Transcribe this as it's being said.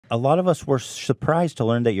a lot of us were surprised to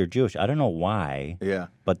learn that you're Jewish. I don't know why. Yeah.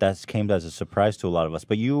 But that came as a surprise to a lot of us.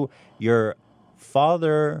 But your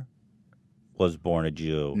father was born a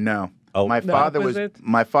Jew. No. Oh, my father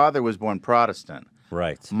was born Protestant.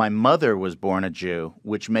 Right. My mother was born a Jew,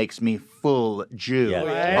 which makes me full Jew,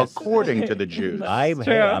 Yes. according to the Jews.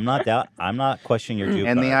 I'm not questioning your Jew.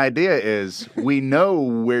 And the idea is, we know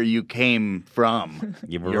where you came from,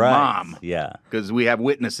 your mom. Yeah. Because we have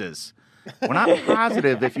witnesses. We're not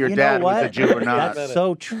positive if your dad was a Jew or not. That's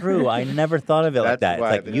so true. I never thought of it like that.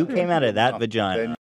 It's like you came out of that vagina.